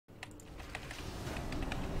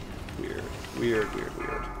Weird, weird,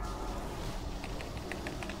 weird.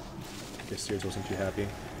 Guess Sears wasn't too happy.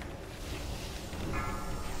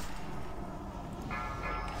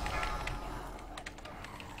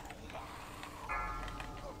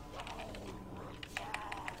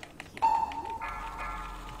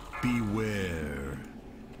 Beware.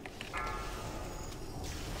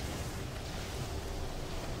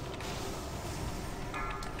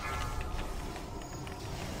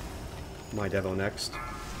 My Devo next.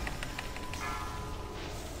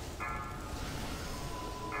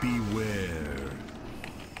 Beware.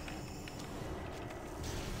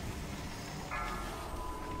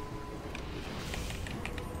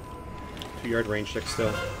 2-yard range check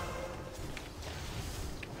still.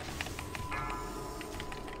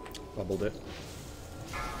 Bubbled it.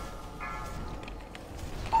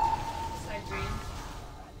 Side green.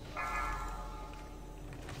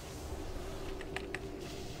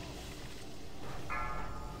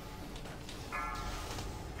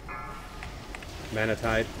 Mana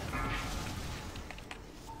Tide.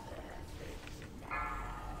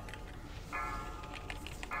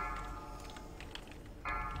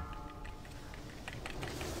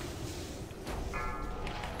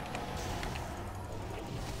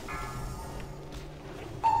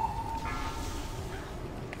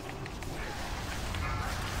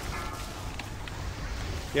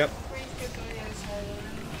 Yep. Green could go to the other side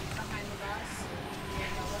behind the boss. Yeah,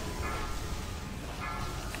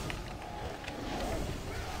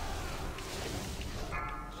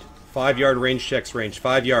 5-yard range checks range.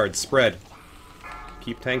 5 yards. Spread.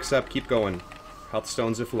 Keep tanks up. Keep going. Health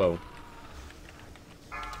stones if low.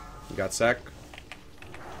 You got sack.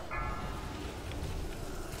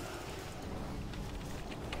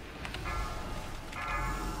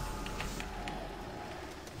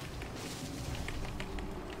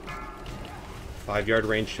 Five-yard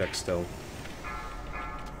range check still.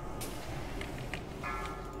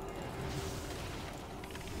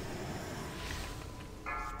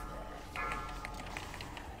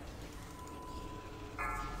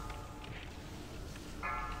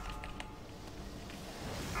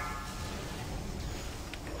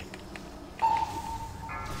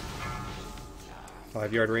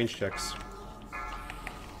 Five-yard range checks.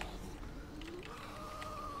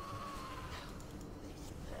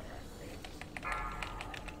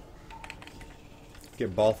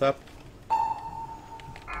 Get Balth up.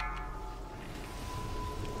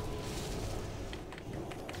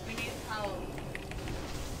 we need help.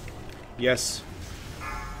 Yes.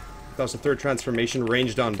 That was the third transformation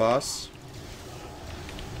ranged on boss.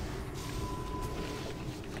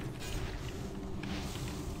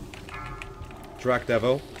 Drak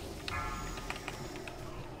Devo.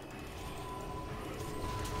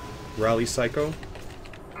 Rally Psycho.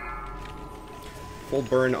 Full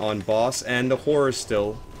burn on boss and the horror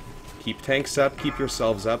still. Keep tanks up, keep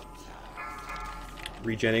yourselves up.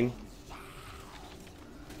 Regenning.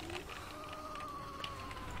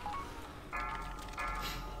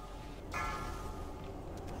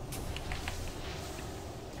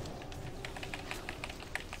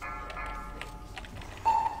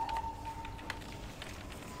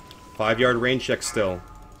 Five-yard range check still.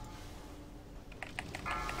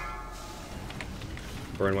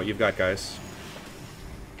 Burn what you've got, guys.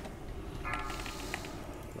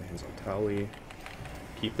 Lands on Towley.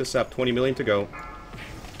 Keep this up. 20 million to go.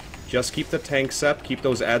 Just keep the tanks up. Keep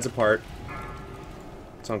those ads apart.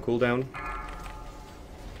 It's on cooldown.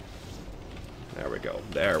 There we go.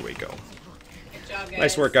 There we go. Good job, guys.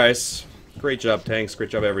 Nice work, guys. Great job, tanks. Great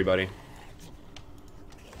job, everybody.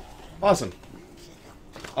 Awesome.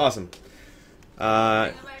 Awesome. Go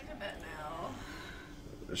back to bed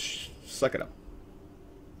now. Suck it up.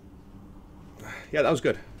 Yeah, that was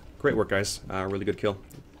good. Great work, guys. Really good kill.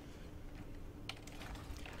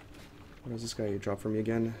 What does this guy drop for me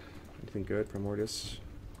again? Anything good? Primordius?